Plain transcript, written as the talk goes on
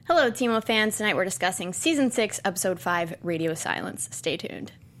Hello, Teemo fans. Tonight we're discussing Season 6, Episode 5, Radio Silence. Stay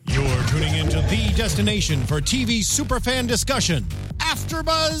tuned. You're tuning into the destination for TV superfan discussion,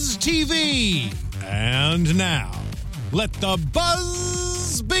 AfterBuzz TV. And now, let the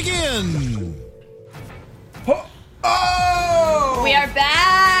buzz begin. Oh! We are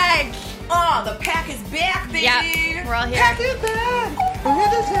back! Oh, the pack is back, baby! Yep, we're all here. Pack is back!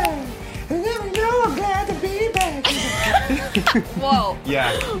 Another time. And then we know I'm glad to be back. Whoa.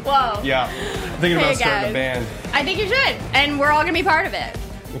 Yeah. Whoa. Yeah. Thinking about starting a band. I think you should. And we're all going to be part of it.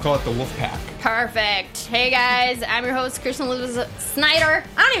 We'll call it the Wolf Pack. Perfect. Hey, guys. I'm your host, Kristen Elizabeth Snyder.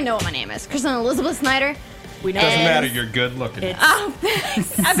 I don't even know what my name is. Kristen Elizabeth Snyder. We know. Doesn't matter. You're good looking. Oh,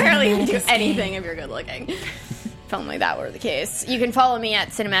 thanks. I barely even do anything if you're good looking. If only that were the case. You can follow me at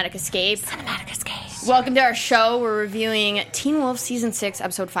Cinematic Escape. Cinematic Escape. Welcome to our show. We're reviewing Teen Wolf Season 6,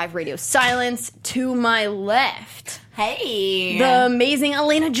 Episode 5, Radio Silence. To my left, Hey. the amazing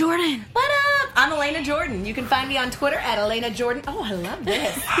Elena Jordan. What up? I'm Elena Jordan. You can find me on Twitter at Elena Jordan. Oh, I love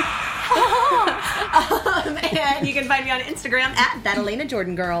this. And you can find me on Instagram at that Elena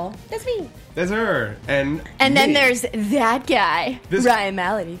Jordan girl. That's me. That's her. And Then me. there's that guy, This- Ryan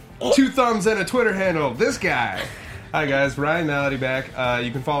Malady. 2 thumbs and a Twitter handle. This guy. Hi guys, Ryan Malady back. You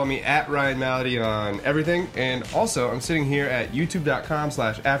can follow me at Ryan Malady on everything. And also, I'm sitting here at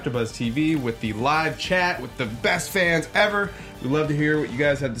youtube.com/AfterBuzzTV with the live chat with the best fans ever. We love to hear what you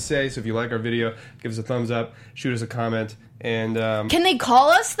guys have to say. So if you like our video, give us a thumbs up, shoot us a comment, and Can they call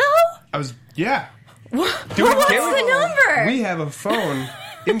us, though? yeah. What's the number? We have a phone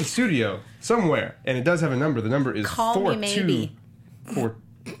in the studio somewhere, and it does have a number. The number is Call me maybe. 4.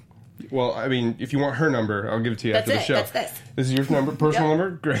 Well, I mean, if you want her number, I'll give it to you after the show. That's this. This is your number, personal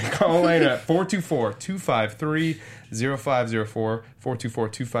number? Great. Call Elena at 424-253-0504,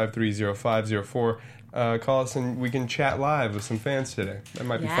 424-253-0504. Call us and we can chat live with some fans today. That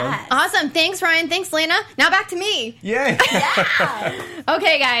might be fun. Awesome. Thanks, Ryan. Thanks, Lena. Now back to me. Yay!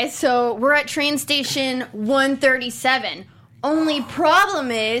 Okay, guys, so we're at train station 137. Only problem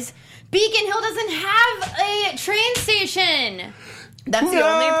is Beacon Hill doesn't have a train station. That's the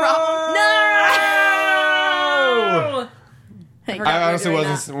only problem. No! I honestly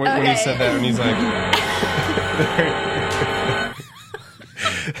wasn't when he said that, and he's like...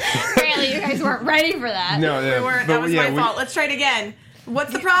 Apparently you guys weren't ready for that. No, yeah. We weren't. That was my fault. Let's try it again.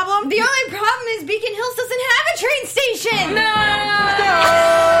 What's the problem? The only problem is Beacon Hills doesn't have a train station.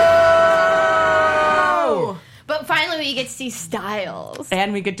 No! But finally we get to see Styles.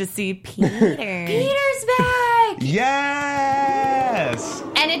 And we get to see Peter. Peter's back. Yes!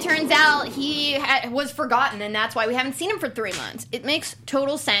 And it turns out he was forgotten, and that's why we haven't seen him for 3 months. It makes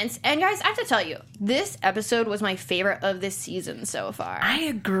total sense. And guys, I have to tell you, this episode was my favorite of this season so far. I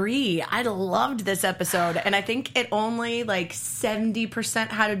agree. I loved this episode, and I think it only 70%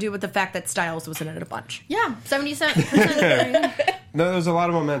 had to do with the fact that Styles was in it a bunch. Yeah, 77%. No, there was a lot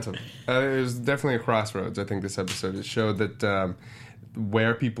of momentum. It was definitely a crossroads, I think, this episode. It showed that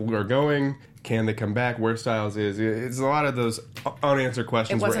where people are going, can they come back, where Styles is. It's a lot of those unanswered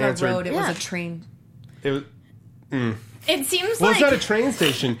questions It wasn't were answered. a road, it was a train. It was... It seems Well, like... it's not a train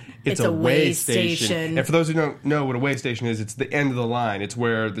station. It's a way station. station. And for those who don't know what a way station is, it's the end of the line. It's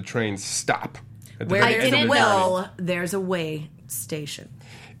where the trains stop. At the Where very there's end of a the will, journey. there's a way station.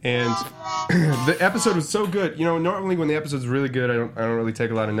 And the episode was so good. You know, normally when the episode's really good, I don't really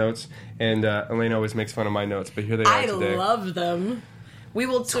take a lot of notes. And Elena always makes fun of my notes, but here they are today. I love them. We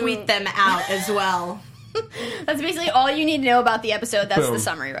will tweet them out as well. That's basically all you need to know about the episode. That's Boom. the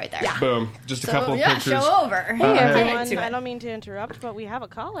summary right there. Yeah. Boom. Just a couple of yeah, pictures. show over. Hey everyone, right to it. I don't mean to interrupt, but we have a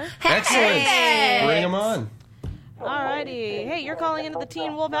caller. Excellent. Bring them on. Alrighty. Hey, you're calling into the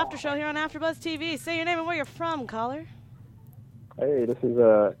Teen Wolf AfterShow here on AfterBuzz TV. Say your name and where you're from, caller. Hey, this is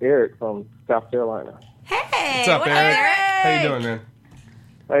Eric from South Carolina. Hey, What's up, Eric? How you doing, man?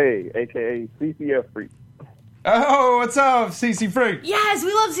 Hey, a.k.a. CCF Freak. Oh, what's up, CC Freak? Yes,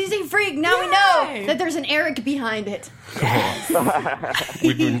 we love CC Freak. Now we know that there's an Eric behind it.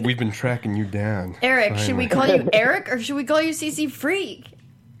 We've been tracking you down. Eric, should we call you Eric or should we call you CC Freak?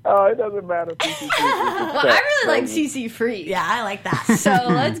 Oh, it doesn't matter. CC Freak. Well, I really like CC Freak. Yeah, I like that. So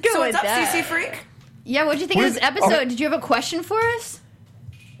let's go So with what's up, that. CC Freak? Yeah, what'd you think of this episode? Did you have a question for us?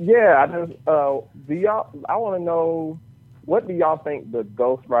 Yeah, I just I want to know, what do y'all think the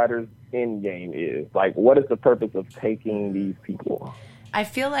Ghost Rider's end game is? Like, what is the purpose of taking these people? I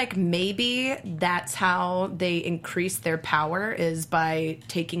feel like maybe that's how they increase their power, is by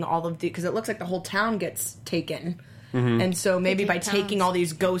taking all of the... Because it looks like the whole town gets taken. Mm-hmm. And so maybe by taking all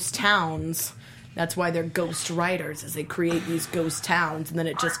these ghost towns, that's why they're Ghost Riders, is they create these ghost towns, and then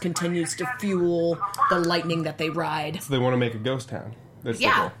it just continues to fuel the lightning that they ride. So they want to make a ghost town. That's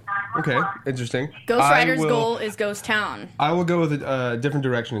Yeah. Okay, interesting. Ghost Rider's goal is Ghost Town. I will go with a different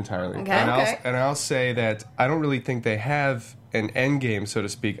direction entirely. Okay. And I'll say that I don't really think they have an end game, so to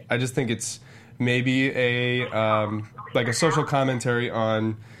speak. I just think it's maybe a like a social commentary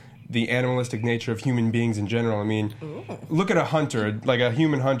on the animalistic nature of human beings in general. I mean, look at a hunter, like a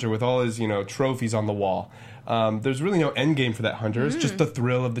human hunter with all his, trophies on the wall. There's really no end game for that hunter. It's just the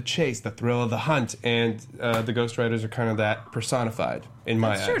thrill of the chase, the thrill of the hunt, and the Ghost Riders are kind of that personified in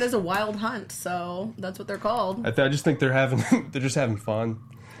my eyes. Sure, it is a wild hunt, so that's what they're called. I just think they're just having fun.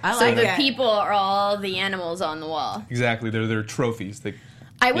 So the people are all the animals on the wall. Exactly, they're trophies.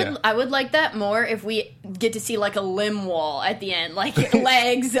 I would like that more if we get to see like a limb wall at the end, like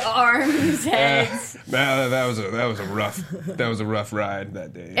legs, arms, heads. That was a rough ride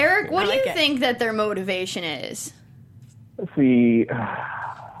that day. Eric, what do you think that their motivation is? Let's see.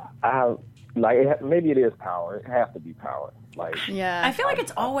 Maybe it is power. It has to be power. Yeah, I feel like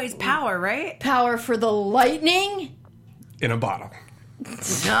it's always power, right? Power for the lightning in a bottle.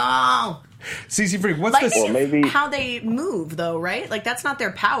 No. CC Freak, what's this? Well, maybe how they move, though, right? Like, that's not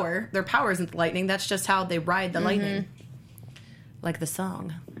their power. Their power isn't the lightning. That's just how they ride the lightning. Like the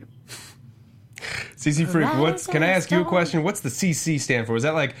song. CC Freak, can I ask you a question? What's the CC stand for? Is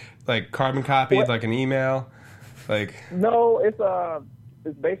that like carbon copied, like an email? No,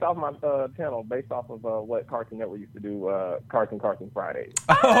 it's based off my channel, based off of what Cartoon Network used to do, Cartoon Fridays.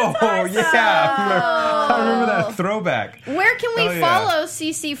 Oh, awesome. Yeah. I remember that throwback. Where can we follow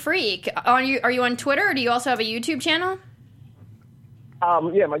CC Freak? Are you on Twitter, or do you also have a YouTube channel?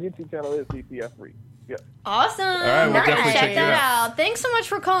 Yeah, my YouTube channel is CCF Freak. Yeah. Awesome. All right, we'll definitely check that out. Thanks so much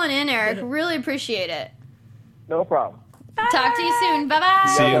for calling in, Eric. Really appreciate it. No problem. Bye. Talk to you soon.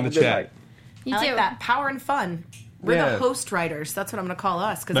 Bye-bye. See you in the chat. You I too. like that. Power and fun. We're the host writers. That's what I'm going to call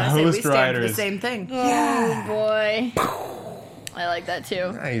us, because I say we stand for the same thing. Oh, boy. I like that,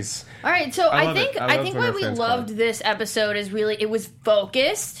 too. Nice. All right, so I think when why we loved this episode is really it was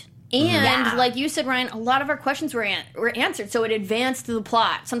focused. And like you said, Ryan, a lot of our questions were answered, so it advanced the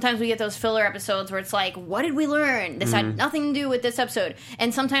plot. Sometimes we get those filler episodes where it's like, what did we learn? This had nothing to do with this episode.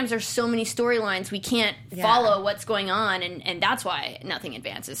 And sometimes there's so many storylines we can't follow what's going on, and that's why nothing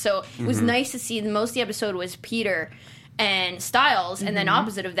advances. So it was nice to see most of the episode was Peter and Styles, and then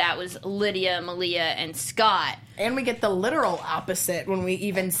opposite of that was Lydia, Malia, and Scott. And we get the literal opposite when we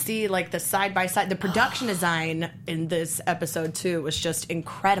even see like the side-by-side. The production design in this episode, too, was just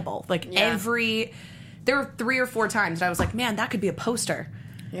incredible. There were 3 or 4 times that I was like, man, that could be a poster.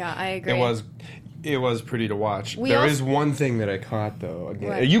 Yeah, I agree. It was pretty to watch. There is one thing that I caught, though.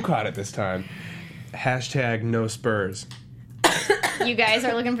 Again, you caught it this time. # no Spurs. You guys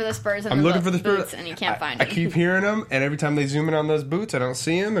are looking for the Spurs and I'm looking for the Spurs, boots, and you can't find them. I keep hearing them, and every time they zoom in on those boots, I don't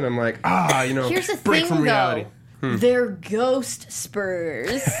see them, and I'm like, Here's the break thing, from reality. They're ghost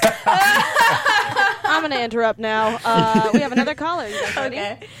Spurs. I'm going to interrupt now. We have another caller. You guys ready?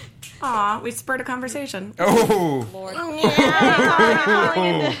 Okay. Aw, we spurred a conversation. Oh! Lord. Calling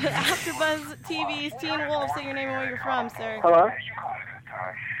into AfterBuzz TV's Teen Wolf. Say your name and where you're from, sir. Hello?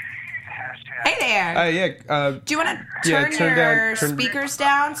 Hey there. Do you want to turn your speakers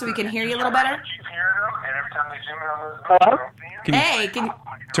down so we can hear you a little better? Hello? Can you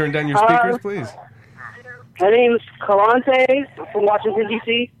Turn down your speakers, please. My name's Kalante from Washington,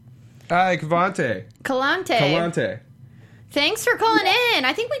 D.C. Hi, Cavante. Kalante. Thanks for calling in.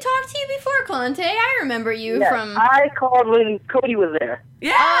 I think we talked to you before, Kalante. I remember you from... I called when Cody was there.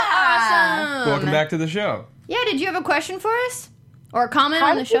 Yeah! Awesome. Welcome back to the show. Yeah, did you have a question for us? Or a comment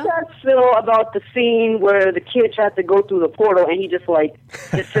How on the did show? you guys feel about the scene where the kid tried to go through the portal and he just,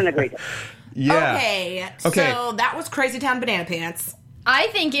 disintegrated? Yeah. Okay, so that was Crazy Town Banana Pants. I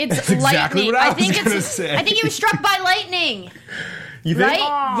think it's That's exactly lightning. what I was gonna say. I think he was struck by lightning. You think? Right?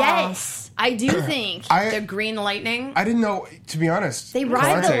 Aww. Yes, I do think. The green lightning. I didn't know, to be honest. They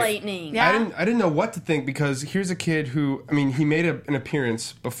ride the Cavante, lightning. Yeah. I didn't know what to think, because here's a kid who, he made an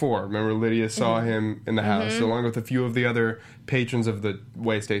appearance before. Remember, Lydia saw him in the house, along with a few of the other patrons of the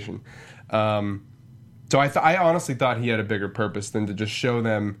way station. So I honestly thought he had a bigger purpose than to just show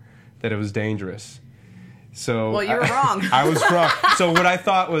them that it was dangerous. So Well, you were wrong. I was wrong. So what I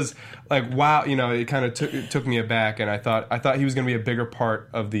thought was wow, it kind of took me aback, and I thought he was going to be a bigger part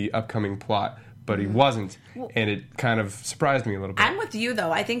of the upcoming plot, but he wasn't, and it kind of surprised me a little bit. I'm with you,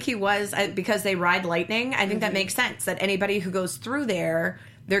 though. I think he was, because they ride lightning, I think that makes sense, that anybody who goes through there,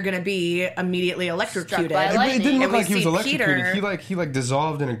 they're going to be immediately electrocuted. by lightning. It didn't look And we like he was see electrocuted. Peter- He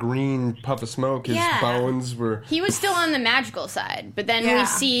dissolved in a green puff of smoke. His bones were... He was still on the magical side, but then we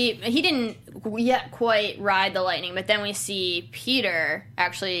see he didn't yet quite ride the lightning. But then we see Peter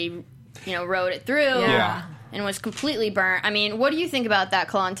actually, rode it through. Yeah. and was completely burnt. I mean, what do you think about that,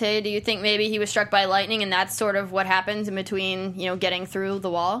 Kalante? Do you think maybe he was struck by lightning and that's sort of what happens in between, getting through the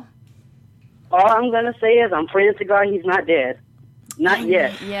wall? All I'm going to say is I'm praying to God he's not dead. Not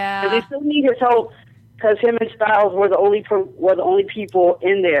yet. Yeah. Because we still need his help because him and Styles were the only people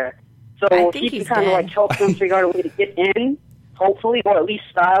in there. So he can kind of help them figure out a way to get in, hopefully, or at least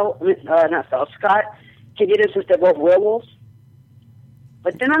Scott can get in since they're both werewolves.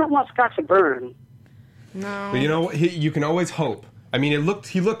 But then I don't want Scott to burn. No. But you know what? You can always hope. I mean,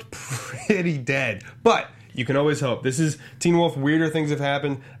 he looked pretty dead, but you can always hope. This is Teen Wolf. Weirder things have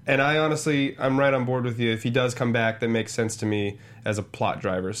happened, and I'm right on board with you. If he does come back, that makes sense to me as a plot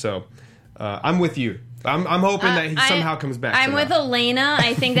driver. So I'm with you. I'm hoping that he somehow comes back. I'm with Elena.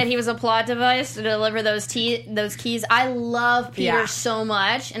 I think that he was a plot device to deliver those keys. I love Peter so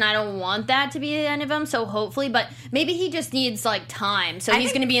much, and I don't want that to be the end of him. So hopefully, but maybe he just needs time. So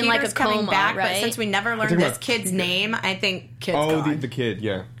he's going to be in Peter's a coma, coming back, right? But since we never learned this kid's name, I think Kid's gone. the kid,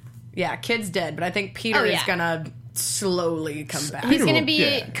 yeah. Yeah, Kid's dead, but I think Peter is going to slowly come back. He's going to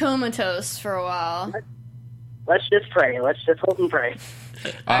be comatose for a while. Let's just pray. Let's just hope and pray.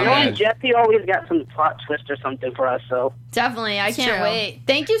 Jesse always got some plot twist or something for us, so. Definitely. I can't wait.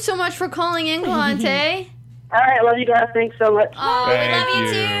 Thank you so much for calling in, Kalante. All right, I love you guys. Thanks so much. Oh, we love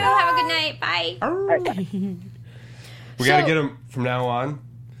you too. Have a good night. Bye. We got to get him from now on.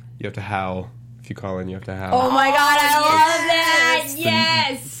 You have to howl. If you call in, you have to howl. Oh my God, I love that.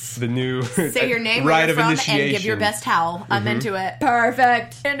 Yes. The new say your name, rite where you're of from, initiation. and give your best howl. I'm into it.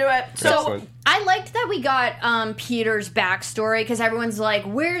 Perfect. Into it. So Excellent. I liked that we got Peter's backstory because everyone's like,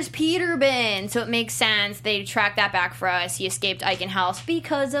 "Where's Peter been?" So it makes sense they tracked that back for us. He escaped Eichenhaus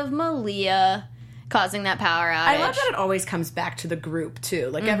because of Malia causing that power outage. I love that it always comes back to the group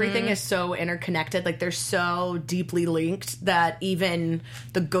too. Everything is so interconnected. They're so deeply linked that even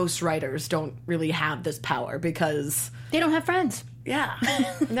the Ghost Riders don't really have this power because they don't have friends. Yeah,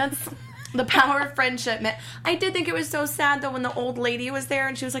 that's the power of friendship. I did think it was so sad though when the old lady was there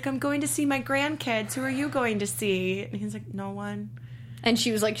and she was like, "I'm going to see my grandkids. Who are you going to see?" And he's like, "No one." And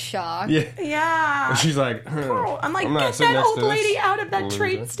she was shocked. Yeah. And she's like, I'm like, get that old lady out of that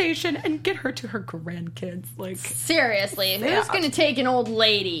train station and get her to her grandkids. Seriously, who's going to take an old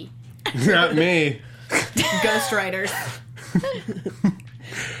lady? Not me. Ghost Riders.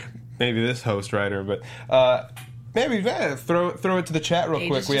 Maybe this host writer, but maybe throw it to the chat real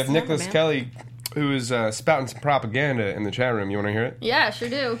quick. We have Nicholas Kelly, who is spouting some propaganda in the chat room. You want to hear it? Yeah, sure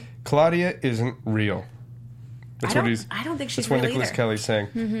do. Claudia isn't real. I don't think she's real. That's what Nicholas Kelly's saying.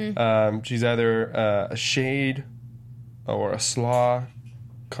 Mm-hmm. She's either a shade or a slaw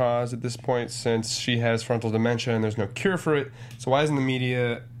cause at this point, since she has frontal dementia and there's no cure for it. So why isn't the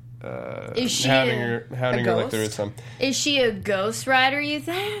media hounding her like there is some? Is she a ghost rider, you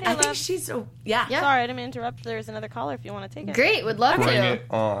think? I think she's... yeah. Sorry, I didn't mean to interrupt. There's another caller if you want to take it. Great, would love Bring to. it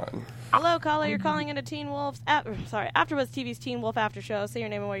on. Hello, caller. You're calling into Teen Wolf's... AfterBuzz TV's Teen Wolf After Show. Say your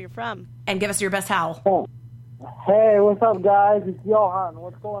name and where you're from. And give us your best howl. Hey, what's up, guys? It's Johan.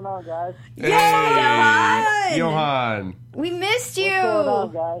 What's going on, guys? Hey, Johan. We missed you.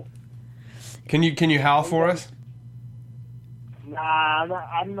 What's going on, guys? Can you howl for us? Nah,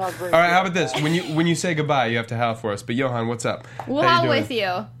 I'm not great. All right, how about this? When you say goodbye, you have to howl for us. But Johan, what's up? We'll howl with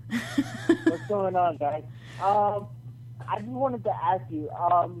you. What's going on, guys? I just wanted to ask you,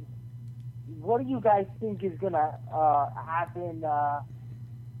 what do you guys think is gonna happen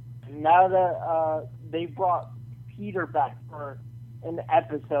now that they brought Peter back for an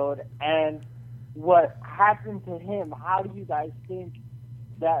episode, and what happened to him? How do you guys think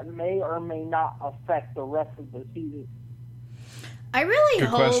that may or may not affect the rest of the season? I really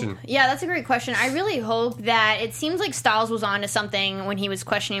hope... question. Yeah, that's a great question. I really hope that... It seems like Styles was onto something when he was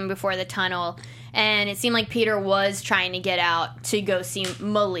questioning him before the tunnel, and it seemed like Peter was trying to get out to go see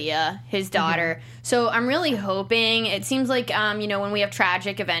Malia, his daughter. Mm-hmm. So I'm really hoping... It seems like, when we have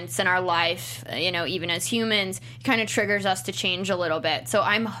tragic events in our life, even as humans, it kind of triggers us to change a little bit. So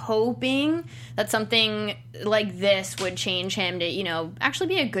I'm hoping that something like this would change him to, actually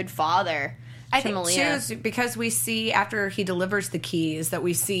be a good father. I think, too, because we see, after he delivers the keys, that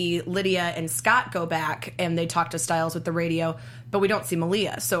we see Lydia and Scott go back, and they talk to Styles with the radio, but we don't see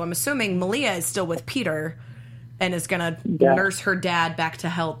Malia. So I'm assuming Malia is still with Peter and is going to nurse her dad back to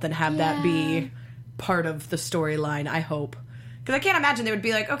health and have that be part of the storyline, I hope. Because I can't imagine they would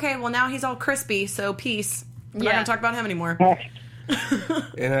be like, okay, well, now he's all crispy, so peace. We're not going to talk about him anymore.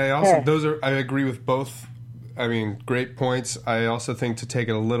 And I also, I agree with both. I mean, great points. I also think, to take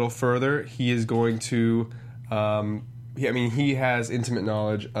it a little further, he is going to... he has intimate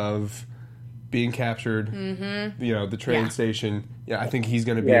knowledge of being captured, the train station. Yeah, I think he's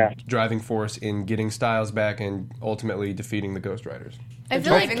going to be a driving force in getting Styles back and ultimately defeating the Ghost Riders. The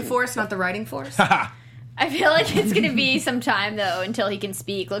driving force, not the riding force? I feel like it's going to be some time, though, until he can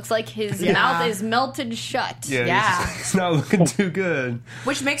speak. Looks like his mouth is melted shut. Yeah. It's not looking too good.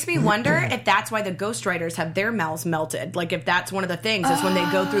 Which makes me wonder if that's why the Ghost Riders have their mouths melted. Like, if that's one of the things, is when they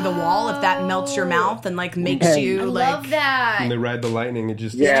go through the wall, if that melts your mouth and, like, makes you, I love that. When they ride the lightning, it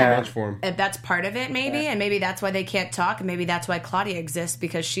just is too much for them. If that's part of it, maybe, and maybe that's why they can't talk, and maybe that's why Claudia exists,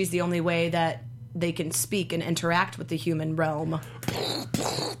 because she's the only way that they can speak and interact with the human realm.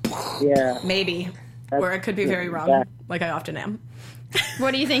 Yeah. Maybe. Or it could be very wrong, like I often am.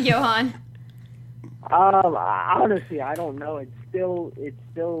 What do you think, Johan? Honestly, I don't know. It's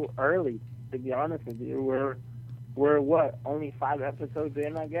still early, to be honest with you. We're what, only 5 episodes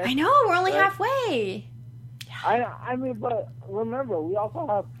in, I guess? I know, we're only halfway. I mean, but remember, we also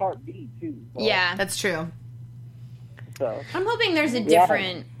have Part B, too. So. Yeah. That's true. So. I'm hoping there's a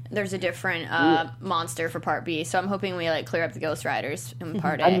different... There's a different monster for Part B, so I'm hoping we clear up the Ghost Riders in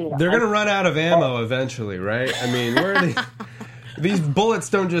Part A. They're going to run out of ammo eventually, right? I mean, where are they? These bullets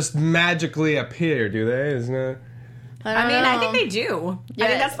don't just magically appear, do they? Isn't it? I think they do. Yes. I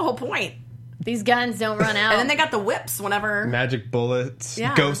think that's the whole point. These guns don't run out. And then they got the whips whenever... Magic bullets,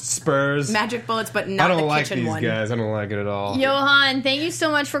 ghost spurs. Magic bullets, but not the kitchen one. I don't like these guys. I don't like it at all. Johan, thank you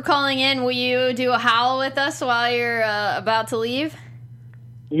so much for calling in. Will you do a howl with us while you're about to leave?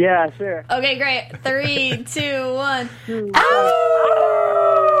 Yeah, sure. Okay, great. 3, 2, 1.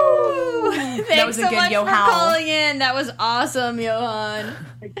 Oh! Thanks so much for calling in. That was awesome, Johan.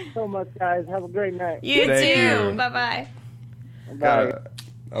 Thank you so much, guys. Have a great night. You too. Bye-bye. Bye.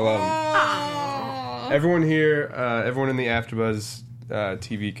 I love them. Everyone here, everyone in the AfterBuzz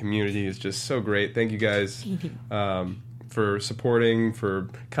TV community is just so great. Thank you guys for supporting, for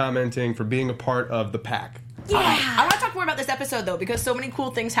commenting, for being a part of the pack. Yeah. I want to talk more about this episode, though, because so many cool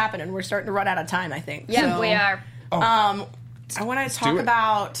things happen, and we're starting to run out of time, I think. Yeah, we are. I want to talk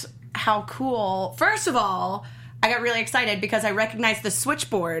about how cool... First of all, I got really excited because I recognized the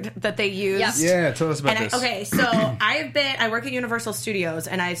switchboard that they used. Yep. Yeah, tell us about this. Okay, so I work at Universal Studios,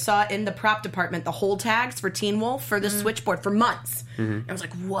 and I saw in the prop department the hold tags for Teen Wolf for the switchboard for months. And I was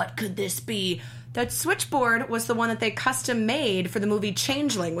like, what could this be? That switchboard was the one that they custom made for the movie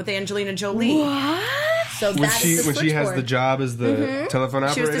Changeling with Angelina Jolie. What? So when she has the job as the telephone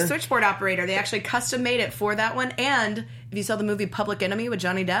operator? She was the switchboard operator. They actually custom made it for that one. And if you saw the movie Public Enemy with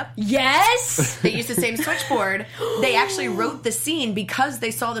Johnny Depp, yes, they used the same switchboard. They actually wrote the scene because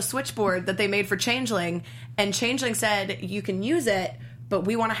they saw the switchboard that they made for Changeling, and Changeling said, you can use it, but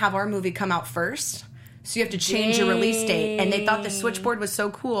we want to have our movie come out first. So you have to change your release date. And they thought the switchboard was so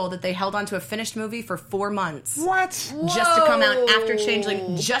cool that they held on to a finished movie for 4 months. What? Just to come out after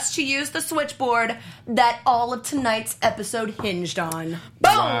Changeling, just to use the switchboard that all of tonight's episode hinged on. Boom!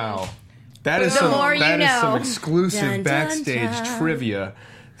 Wow. That is some exclusive backstage trivia.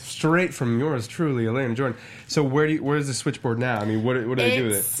 Straight from yours truly, Elena Jordan. So where's the switchboard now? I mean, what do they do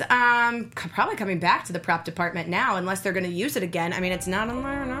with it? It's probably coming back to the prop department now, unless they're going to use it again. I mean, it's not on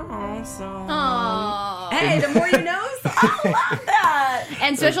there now, so... Aww. Hey, the more you know, so I love that!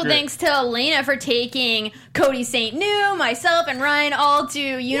 And special thanks to Elena for taking Cody St. New, myself, and Ryan all to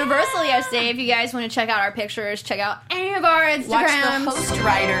Universal yesterday. If you guys want to check out our pictures, check out any of our Instagrams. Watch the host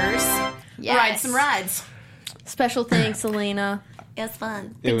riders ride some rides. Special thanks, Elena. It was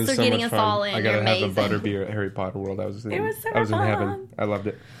fun. It was for so getting much us all all in. in. I gotta You're have amazing. the butterbeer at Harry Potter World. I was in heaven. I loved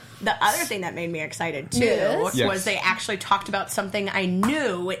it. The other thing that made me excited, too, was they actually talked about something I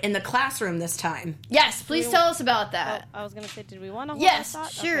knew in the classroom this time. Yes, please tell us about that. I was going to say, did we want to hold Yes, this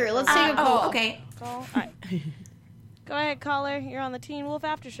thought? sure. Okay, Let's take a call. Okay. All right. Go ahead, caller. You're on the Teen Wolf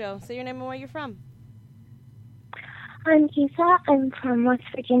After Show. Say your name and where you're from. I'm Isa. I'm from West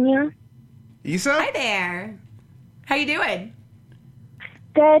Virginia. Isa? Hi there. How you doing?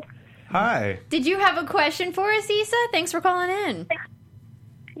 Good. Hi. Did you have a question for us, Isa? Thanks for calling in.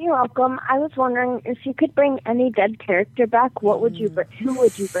 You're welcome. I was wondering if you could bring any dead character back, who would you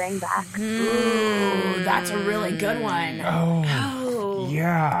bring back? Ooh, that's a really good one. Oh,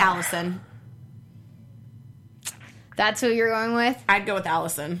 yeah. Allison. That's who you're going with? I'd go with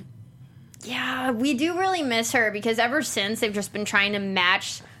Allison. Yeah, we do really miss her because ever since they've just been trying to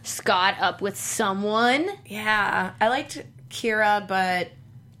match Scott up with someone. Yeah, I liked Kira, but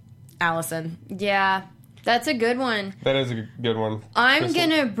Allison. Yeah, that's a good one. That is a good one. I'm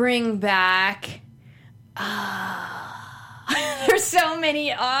gonna bring back... there's so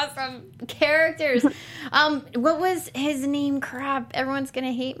many awesome characters. What was his name? Crap, everyone's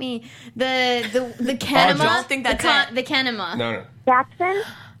gonna hate me. The Kenema. I don't think that's it. The Kenema. No. Jackson?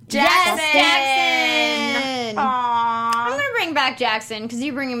 Jackson. Aww. I'm gonna bring back Jackson because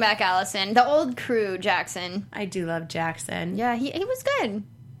you're bringing back Allison, the old crew. Jackson. I do love Jackson. Yeah, he was good.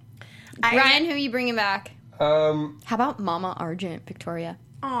 Ryan, who are you bringing back? How about Mama Argent, Victoria?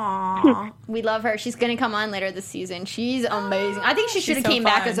 Aww. We love her. She's going to come on later this season. She's amazing. I think she should have came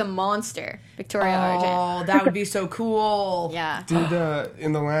back as a monster, Victoria Argent. Oh, that would be so cool. Yeah. Did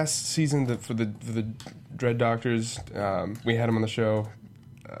in the last season for the Dread Doctors, we had him on the show.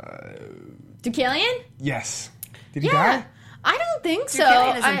 Deucalion? Yes. Did he die? I don't think so.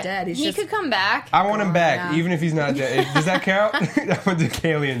 Deucalion isn't dead. He could come back. I want him back, even if he's not dead. Does that count? I want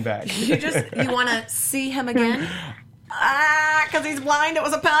Deucalion back. You want to see him again? Because he's blind. It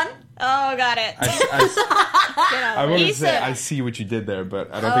was a pun. Oh, got it. I want to say I see what you did there, but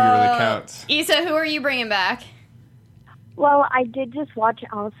I don't think it really counts. Issa, who are you bringing back? Well, I did just watch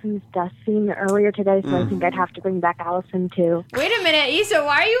Allison's death scene earlier today, so I think I'd have to bring back Allison, too. Wait a minute, Issa,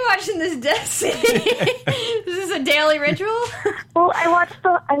 why are you watching this death scene? Is this a daily ritual? Well, I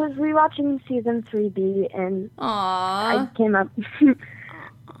was rewatching season 3B, and I came up...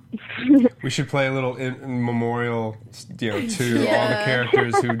 We should play a little memorial, to all the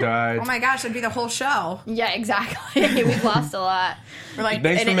characters who died. Oh my gosh, it'd be the whole show. Yeah, exactly. We've lost a lot. We're like, and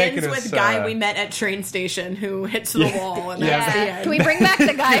it ends with guy we met at train station who hits the wall. And that's the end. Can we bring back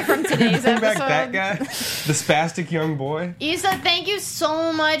the guy from today's episode? Bring back that guy, the spastic young boy. Issa, thank you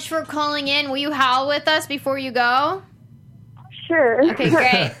so much for calling in. Will you howl with us before you go? Sure. Okay,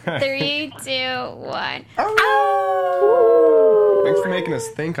 great. 3, 2, 1. Oh! Thanks for making us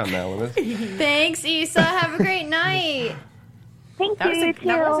think on that one. Thanks, Issa. Have a great night. Thank you, too.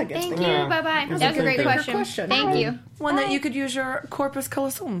 That was a good Thank thing. you. Bye-bye. That was a great question. Thank you. One that you could use your corpus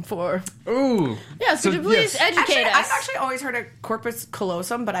callosum for. Ooh. Yeah, so please educate us. I've actually always heard of corpus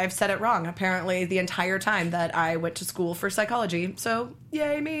callosum, but I've said it wrong, apparently, the entire time that I went to school for psychology. So,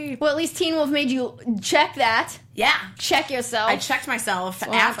 yay me. Well, at least Teen Wolf made you check that. Yeah. Check yourself. I checked myself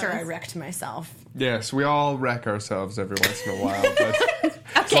after I wrecked myself. Yes, we all wreck ourselves every once in a while, but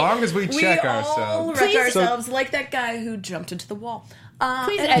as long as we check ourselves. We all wreck ourselves like that guy who jumped into the wall.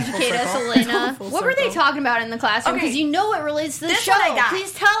 Please educate us, Elena. What were they talking about in the classroom? Because you know it relates to the show. One I got.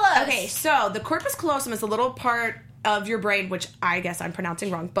 Please tell us. Okay, so the corpus callosum is a little part of your brain, which I guess I'm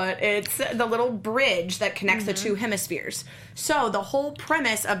pronouncing wrong, but it's the little bridge that connects the two hemispheres. So the whole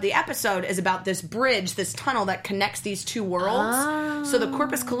premise of the episode is about this bridge, this tunnel that connects these two worlds. So the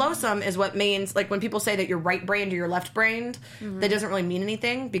corpus callosum is what means, like when people say that you're right-brained or you're left-brained, that doesn't really mean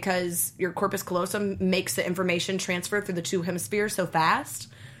anything because your corpus callosum makes the information transfer through the two hemispheres so fast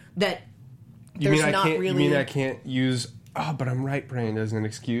that there's not really... You mean I can't use... Oh, but I'm right-brained as an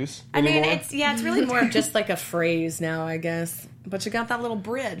excuse anymore? I mean, it's really more of just like a phrase now, I guess. But you got that little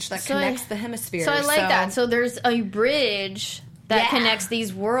bridge that connects the hemispheres. So I like that. So there's a bridge that connects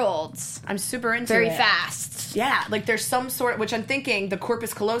these worlds. I'm super into very it. Fast. Yeah, like there's some sort, which I'm thinking the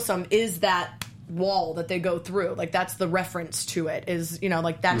corpus callosum is that wall that they go through. Like that's the reference to it. Is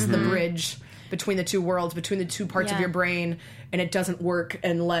like that's the bridge between the two worlds, between the two parts of your brain, and it doesn't work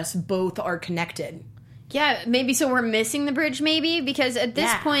unless both are connected. Yeah, maybe so we're missing the bridge, maybe, because at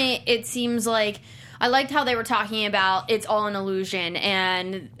this point it seems like I liked how they were talking about it's all an illusion,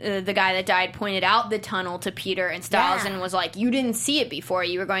 and the guy that died pointed out the tunnel to Peter and Stiles and was like, you didn't see it before,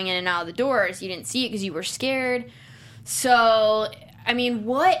 you were going in and out of the doors, you didn't see it because you were scared. So, I mean,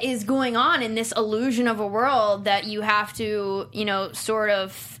 what is going on in this illusion of a world that you have to, sort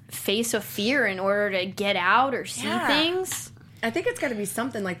of face a fear in order to get out or see things? I think it's got to be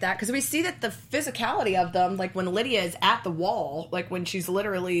something like that because we see that the physicality of them, like when Lydia is at the wall, like when she's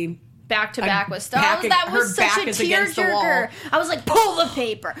literally back to back with Stiles, that was such a tearjerker. I was like, pull the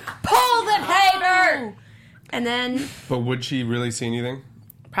paper, pull the paper, and then. But would she really see anything?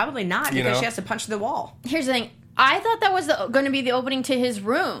 Probably not because she has to punch the wall. Here's the thing: I thought that was going to be the opening to his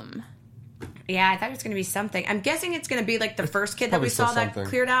room. Yeah, I thought it was going to be something. I'm guessing it's going to be like the first kid that we saw that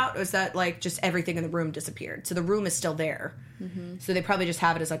cleared out. Was that like just everything in the room disappeared? So the room is still there. So they probably just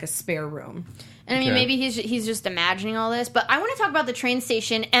have it as like a spare room. And I mean, maybe he's just imagining all this. But I want to talk about the train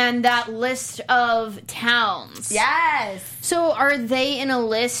station and that list of towns. Yes. So are they in a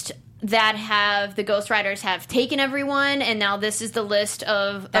list that have the Ghost Riders have taken everyone, and now this is the list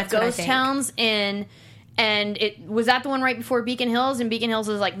of ghost towns in... And was that the one right before Beacon Hills? And Beacon Hills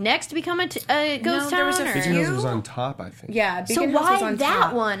is like next to become a ghost town? There was a few. Beacon Hills was on top, I think. Yeah, Beacon Hills was on top. So why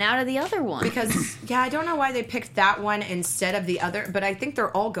that one out of the other one? Because, I don't know why they picked that one instead of the other, but I think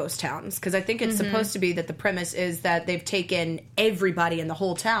they're all ghost towns. Because I think it's supposed to be that the premise is that they've taken everybody in the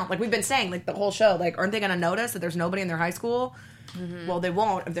whole town. Like we've been saying, like the whole show, like aren't they going to notice that there's nobody in their high school? Well, they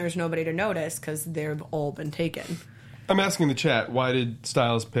won't if there's nobody to notice because they've all been taken. I'm asking the chat, why did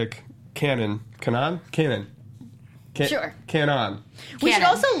Styles pick Kanan? Sure. Kanan. We should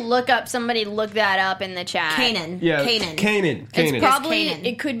also look that up in the chat. Kanan. Yeah. Kanan. It's probably, Kanan.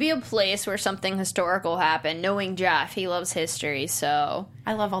 it could be a place where something historical happened. Knowing Jeff, he loves history, so.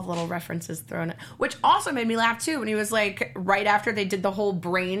 I love all the little references thrown in. Which also made me laugh, too, when he was like, right after they did the whole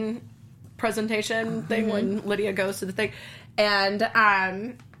brain presentation thing, when Lydia goes to the thing.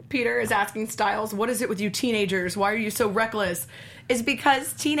 And Peter is asking Styles, what is it with you teenagers? Why are you so reckless? Is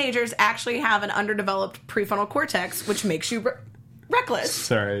because teenagers actually have an underdeveloped prefrontal cortex, which makes you reckless.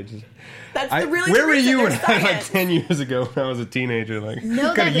 Sorry. That's the really Where were reason you there's like 10 years ago when I was a teenager? Like,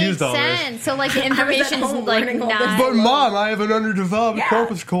 No, that makes sense. So, like, the information's like not. But Mom, I have an underdeveloped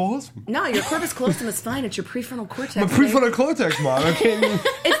corpus callosum. No, your corpus callosum is fine. It's your prefrontal cortex. My prefrontal cortex, Mom. I can't even...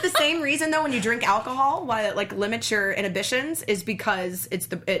 It's the same reason, though, when you drink alcohol, why it like limits your inhibitions, is because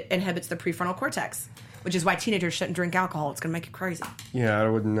it inhibits the prefrontal cortex, which is why teenagers shouldn't drink alcohol. It's going to make you crazy. Yeah, I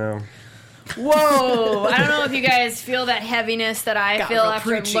wouldn't know. Whoa! I don't know if you guys feel that heaviness that I feel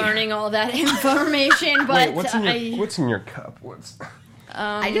after learning all that information, but Wait, what's in your cup?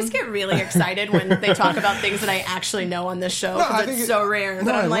 I just get really excited when they talk about things that I actually know on this show, because it's so rare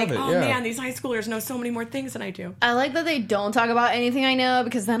that I'm like, man, these high schoolers know so many more things than I do. I like that they don't talk about anything I know,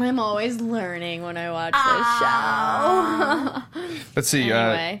 because then I'm always learning when I watch this show. Let's see.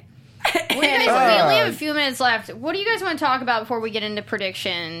 Anyway. We only have a few minutes left. What do you guys want to talk about before we get into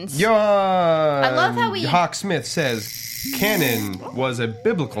predictions? I love how we... Hawk Smith says Canaan was a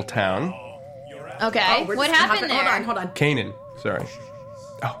biblical town. Okay. What happened there? Hold on. Canaan. Sorry.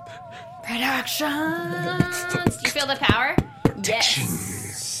 Oh. Predictions. Do you feel the power?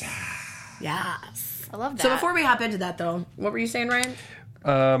 Yes. Yes. I love that. So before we hop into that, though, what were you saying, Ryan?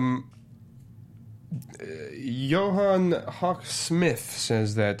 Johann Hawk Smith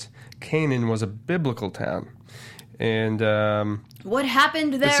says that Canaan was a biblical town. And what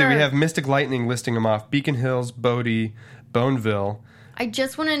happened there? Let's see, we have Mystic Lightning listing them off. Beacon Hills, Bodie, Boneville. I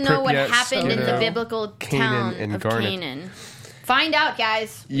just want to know what happened in the biblical town of Canaan. Find out,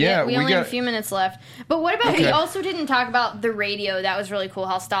 guys. Yeah, we only have a few minutes left. But what about, we also didn't talk about the radio. That was really cool,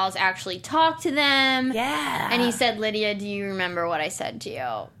 how Styles actually talked to them. Yeah. And he said, Lydia, do you remember what I said to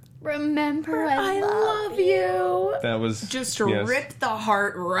you? Remember, I love you. That was just rip the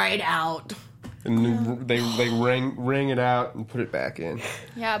heart right out. And they ring it out and put it back in.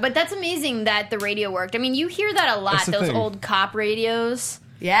 Yeah, but that's amazing that the radio worked. I mean, you hear that a lot, those old cop radios.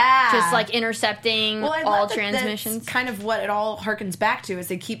 Yeah. Just like intercepting all transmissions. That's kind of what it all harkens back to, is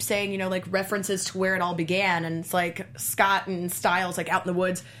they keep saying, like references to where it all began. And it's like Scott and Styles, like out in the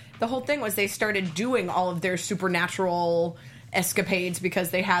woods. The whole thing was they started doing all of their supernatural escapades because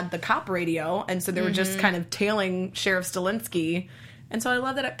they had the cop radio, and so they were just kind of tailing Sheriff Stilinski. And so I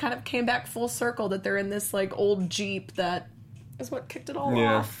love that it kind of came back full circle, that they're in this like old Jeep that is what kicked it all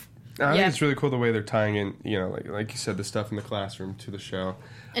off. I think it's really cool the way they're tying in, like you said, the stuff in the classroom to the show.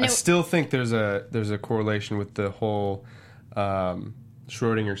 And I still think there's a correlation with the whole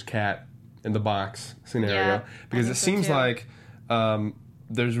Schrodinger's cat in the box scenario, because it seems like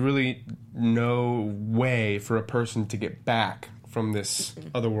there's really no way for a person to get back from this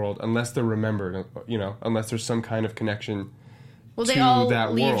other world unless they're remembered, unless there's some kind of connection to they all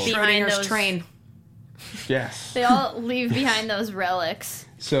that leave world. Behind those train. Yes. They all leave behind those relics.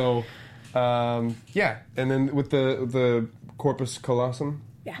 So, and then with the corpus callosum.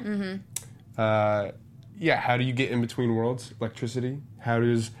 Yeah. Mm-hmm. How do you get in between worlds? Electricity. How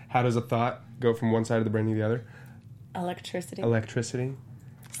does a thought go from one side of the brain to the other? Electricity.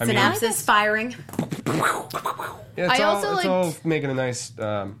 Synapses firing. Yeah, it's all making a nice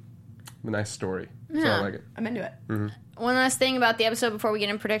story. Yeah. So I like it. I'm into it. Mm-hmm. One last thing about the episode before we get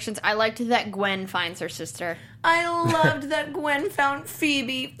in predictions. I liked that Gwen finds her sister. I loved that Gwen found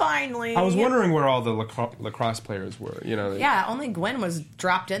Phoebe, finally. I was wondering where all the lacrosse players were. Yeah, only Gwen was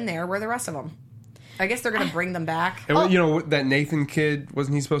dropped in there. Where are the rest of them? I guess they're going to bring them back. And, that Nathan kid,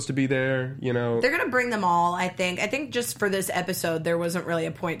 wasn't he supposed to be there? They're going to bring them all, I think. I think just for this episode, there wasn't really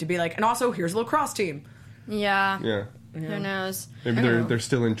a point to be like, and also, here's the lacrosse team. Yeah. Yeah. Who knows? Maybe they're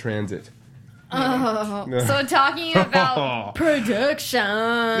still in transit. Oh. So talking about predictions.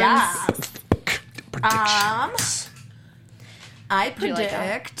 Yeah. Predictions. I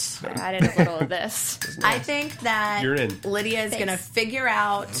predict. I added a little of this. I think that Lydia is going to figure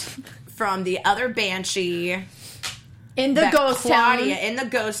out from the other Banshee in the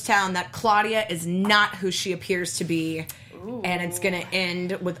ghost town that Claudia is not who she appears to be. Ooh. And it's going to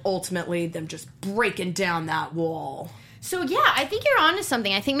end with ultimately them just breaking down that wall. So, yeah, I think you're onto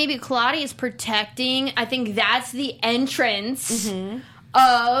something. I think maybe Claudia is protecting. I think that's the entrance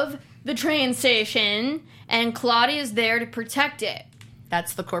of the train station, and Claudia's there to protect it.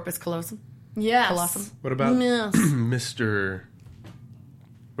 That's the Corpus Callosum. Yes. Colossum. What about Yes. Mr.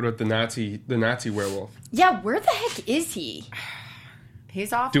 What about the Nazi werewolf? Yeah, where the heck is he?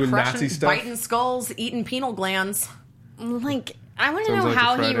 He's off doing crushing, Nazi stuff, biting skulls, eating penal glands. Like, I want to Sounds know like a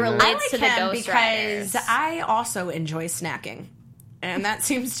how he Friday night. relates I like to the him Ghost because Riders. I also enjoy snacking, and that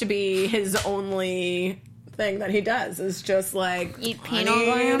seems to be his only thing that he does is just like Eat penal I need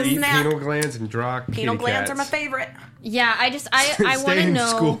a glands? Eat snack. penal glands and draw Penal kitty glands cats. are my favorite. Yeah, I Stay want to in know.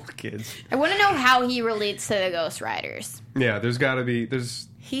 school, kids. I want to know how he relates to the Ghost Riders. Yeah, there's got to be.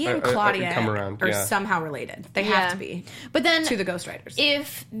 He and I could Claudia come around. are Yeah. somehow related. They Yeah. have to be But then, to the Ghost Riders.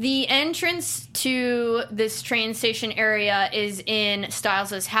 if the entrance to this train station area is in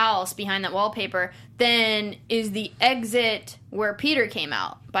Stiles' house behind that wallpaper, then is the exit where Peter came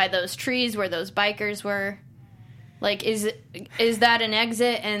out by those trees where those bikers were? Like, is that an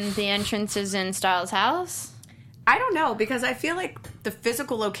exit and the entrance is in Stiles' house? I don't know, because I feel like the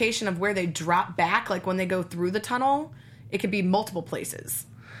physical location of where they drop back, like when they go through the tunnel, it could be multiple places.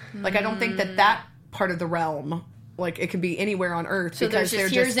 Like, I don't think that part of the realm, like, it could be anywhere on Earth. So because there's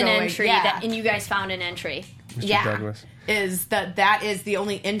just, they're here's just an going, entry, yeah. and you guys found an entry. Mr. Yeah. Douglas. Is that is the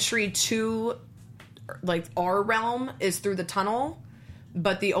only entry to, like, our realm is through the tunnel,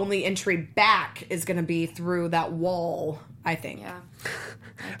 but the only entry back is going to be through that wall, I think. Yeah.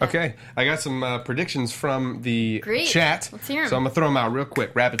 Okay, I got some predictions from the Great. chat. Let's hear 'em. So I'm gonna throw them out real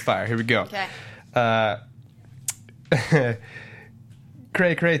quick, rapid fire. Here we go. Okay.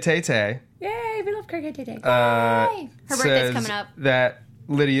 Cray Cray Tay Tay Yay, we love Cricket today. Her birthday's says coming up. that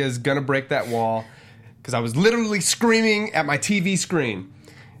Lydia is gonna break that wall because I was literally screaming at my TV screen.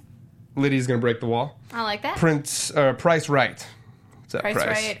 Lydia's gonna break the wall. I like that. Price Right. What's up, Price Price?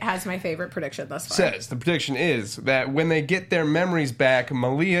 Right has my favorite prediction thus far. Says the prediction is that when they get their memories back,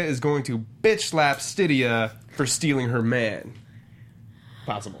 Malia is going to bitch slap Stydia for stealing her man.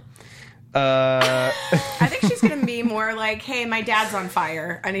 Possible. I think she's going to be more like, hey, my dad's on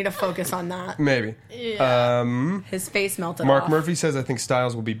fire. I need to focus on that. Maybe. His face melted Mark off. Murphy says, I think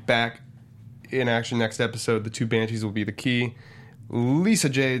Styles will be back in action next episode. The two Banshees will be the key. Lisa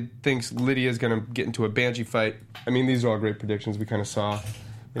J thinks Lydia is going to get into a Banshee fight. I mean, these are all great predictions we kind of saw.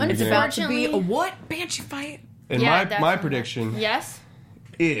 In the It's beginning. about to be a what? Banshee fight? And Yeah, my definitely. prediction Yes.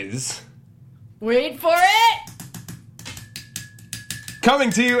 is Wait for it. coming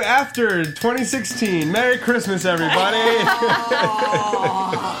to you after 2016. Merry Christmas, everybody.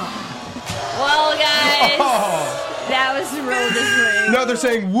 Well, guys, that was Rhoda's ring. No, they're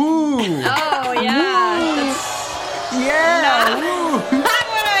saying woo. Oh yeah. That's Yeah. Woo. not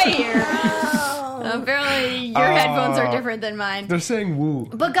what I hear. Apparently, your headphones are different than mine. They're saying woo.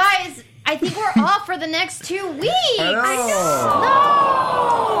 But guys, I think we're off for the next 2 weeks. I know.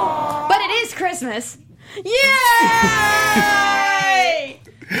 No. But it is Christmas. Yay!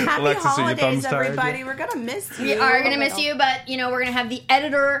 Happy Alexis, are your holidays, thumbs tired? everybody. We're going to miss you. We are going to miss you, but, you know, we're going to have the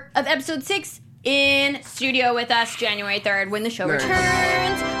editor of episode 6 in studio with us January 3rd when the show Nice.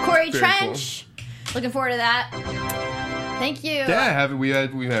 returns. Corey Very Trench. Looking forward to that. Thank you. Yeah,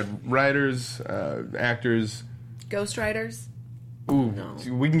 we've had writers, actors. Ghost Riders. Ooh,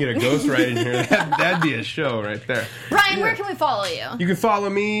 we can get a ghost right in here. That'd be a show right there. Ryan, where can we follow you? You can follow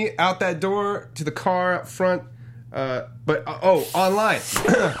me out that door to the car up front, but online.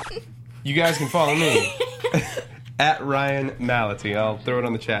 You guys can follow me at Ryan Mality. I'll throw it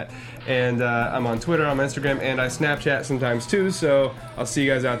on the chat. And I'm on Twitter, I'm on Instagram, and I Snapchat sometimes too, so I'll see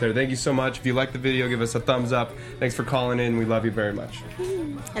you guys out there. Thank you so much. If you like the video, give us a thumbs up. Thanks for calling in. We love you very much.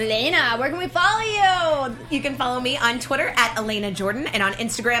 Elena, where can we follow you? You can follow me on Twitter at Elena Jordan and on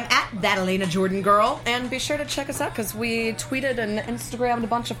Instagram at That Elena Jordan Girl. And be sure to check us out because we tweeted and Instagrammed a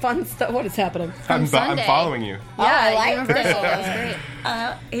bunch of fun stuff. What is happening? I'm Sunday. following you. Yeah, I like Universal. that.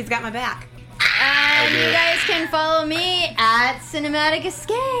 That was great. He's got my back. And you guys can follow me at Cinematic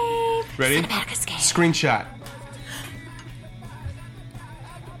Escape. Ready? Screenshot.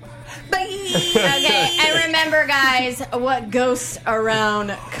 Bye. Okay, and remember, guys, what goes around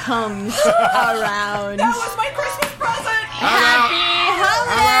comes around. That was my Christmas present. Happy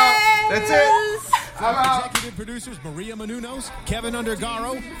holidays! That's it. I'm out. Executive producers Maria Menounos, Kevin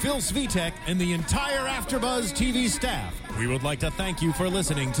Undergaro, Phil Svitek, and the entire AfterBuzz TV staff. We would like to thank you for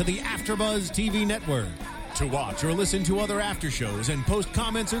listening to the AfterBuzz TV network. To watch or listen to other after shows and post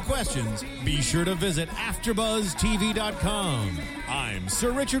comments or questions, be sure to visit AfterBuzzTV.com. I'm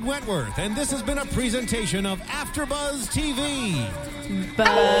Sir Richard Wentworth, and this has been a presentation of AfterBuzz TV.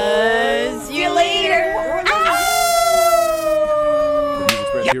 Buzz you later. The views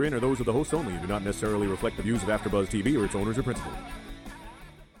expressed herein are those of the hosts only and do not necessarily reflect the views of AfterBuzz TV or its owners or principals.